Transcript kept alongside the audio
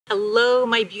Hello,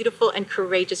 my beautiful and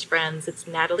courageous friends. It's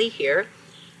Natalie here,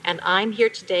 and I'm here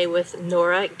today with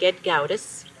Nora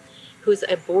Gedgaudas, who's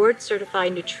a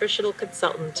board-certified nutritional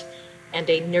consultant and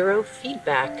a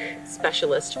neurofeedback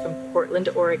specialist from Portland,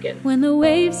 Oregon. When the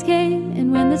waves came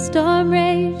and when the storm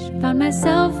raged, found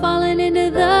myself falling into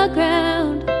the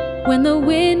ground. When the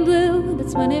wind blew,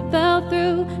 that's when it fell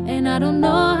through, and I don't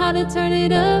know how to turn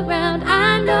it around.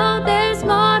 I know there's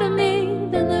more to me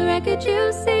than the wreckage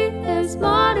you see. There's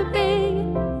more to be.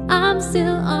 I'm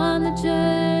still on the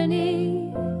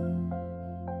journey.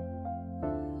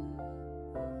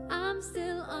 I'm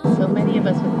still on. So many of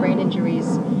us with brain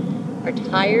injuries are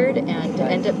tired and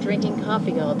end up drinking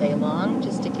coffee all day long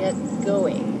just to get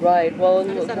going. Right. Well,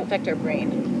 How does that affect our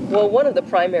brain? Well, one of the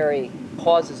primary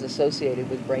causes associated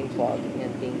with brain fog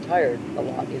and being tired a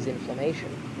lot is inflammation,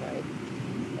 right?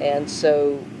 And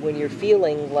so when you're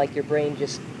feeling like your brain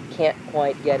just can't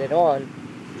quite get it on,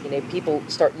 people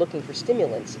start looking for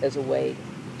stimulants as a way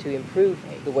to improve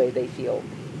the way they feel.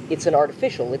 It's an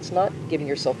artificial. It's not giving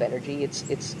yourself energy.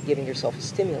 It's giving yourself a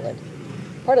stimulant.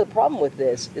 Part of the problem with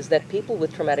this is that people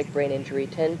with traumatic brain injury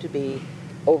tend to be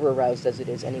over-aroused as it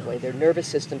is anyway. Their nervous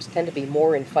systems tend to be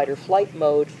more in fight-or-flight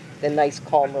mode than nice,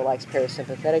 calm, relaxed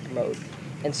parasympathetic mode.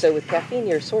 And so with caffeine,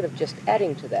 you're sort of just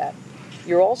adding to that.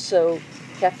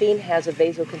 Caffeine has a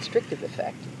vasoconstrictive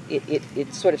effect.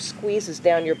 It sort of squeezes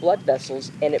down your blood vessels,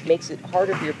 and it makes it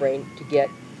harder for your brain to get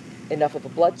enough of a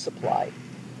blood supply.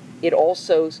 It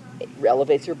also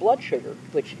elevates your blood sugar,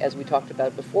 which, as we talked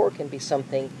about before, can be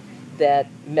something that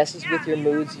messes with your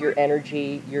moods, your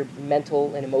energy, your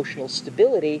mental and emotional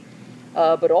stability,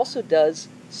 but also does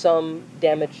some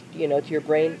damage, to your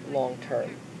brain long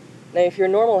term. Now, if you're a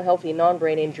normal, healthy,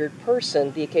 non-brain injured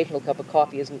person, the occasional cup of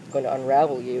coffee isn't going to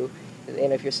unravel you,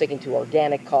 and if you're sticking to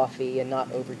organic coffee and not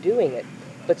overdoing it.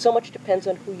 But so much depends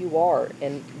on who you are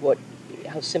and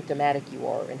how symptomatic you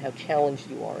are and how challenged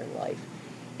you are in life.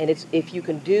 And if you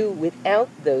can do without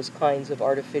those kinds of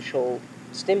artificial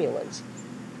stimulants,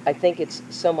 I think it's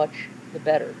so much the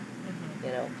better,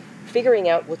 Figuring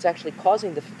out what's actually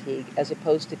causing the fatigue as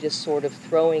opposed to just sort of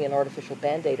throwing an artificial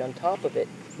Band-Aid on top of it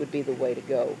would be the way to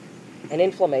go. And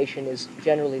inflammation is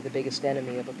generally the biggest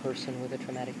enemy of a person with a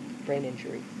traumatic brain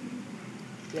injury.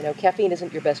 Caffeine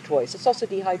isn't your best choice. It's also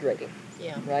dehydrating,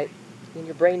 right? And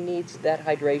your brain needs that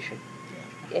hydration.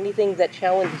 Yeah. Anything that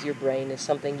challenges your brain is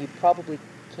something you probably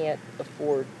can't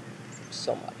afford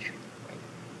so much.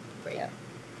 Great. Yeah.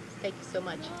 Thank you so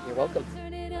much. You're welcome.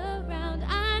 Turn it around.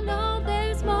 I know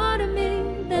there's more to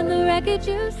me than the wreckage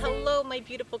you see. Hello, my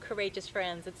beautiful, courageous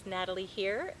friends. It's Natalie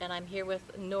here, and I'm here with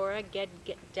Nora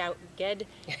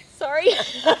sorry.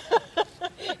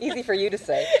 Easy for you to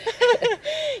say.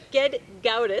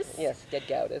 Gedgaudas. Yes,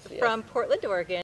 Gedgaudas. Yes. From Portland, Oregon.